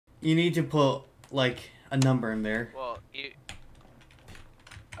You need to put like a number in there. Well, you.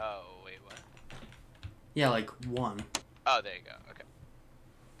 Oh wait, what? Yeah, like 1. Oh, there you go. Okay.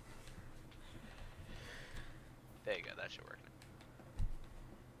 There you go. That should work.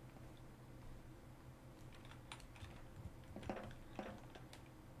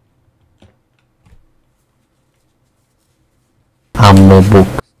 Book.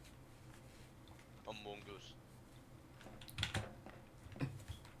 Among Us.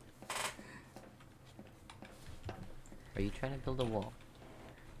 Are you trying to build a wall?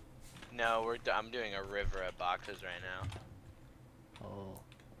 No, I'm doing a river of boxes right now. Oh.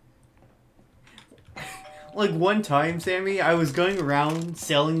 Like one time, Sammy, I was going around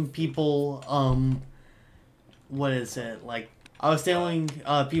selling people, what is it? Like, I was selling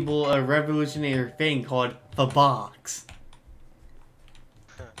people a revolutionary thing called the box.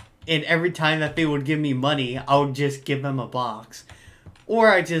 And every time that they would give me money, I would just give them a box. Or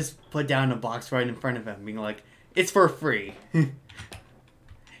I just put down a box right in front of them, being like, it's for free.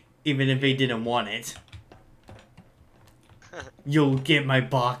 Even if they didn't want it. You'll get my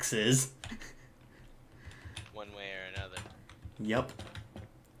boxes. One way or another. Yep.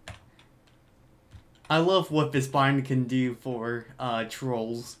 I love what this bind can do for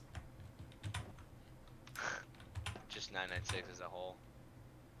trolls. Just 996 as a whole.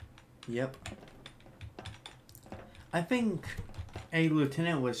 Yep. I think a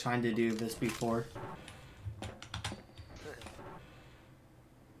lieutenant was trying to do this before.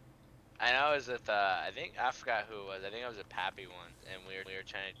 I know it was with I forgot who it was. I think it was a Pappy one, and we were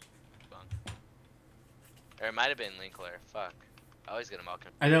trying to or it might have been Linkler. Fuck. I always get them all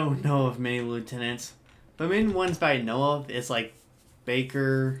confused. I don't know of many lieutenants. The main ones that I know of is like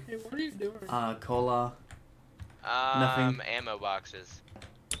Baker, Hey, what are you doing? Cola. Nothing. Ammo boxes.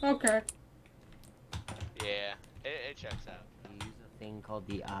 Okay. Yeah, it checks out. You use a thing called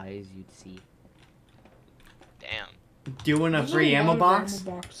the eyes, you'd see. Damn. Doing a There's free lot ammo of box?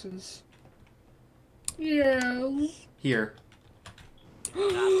 Ammo boxes. Yes. Here.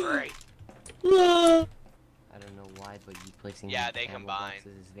 Not great. I don't know why, but you placing Yeah, these they ammo combine.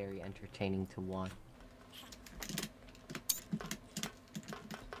 boxes is very entertaining to watch.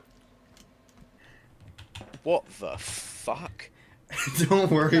 What the fuck? Don't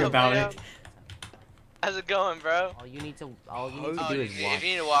worry Yo, about man. it. How's it going, bro? All you need to Oh, do is watch. if you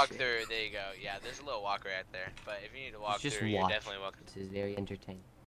need to walk through, there you go. Yeah, there's a little walk right there. But if you need to walk Just through, you're watch. definitely welcome. This is very entertaining.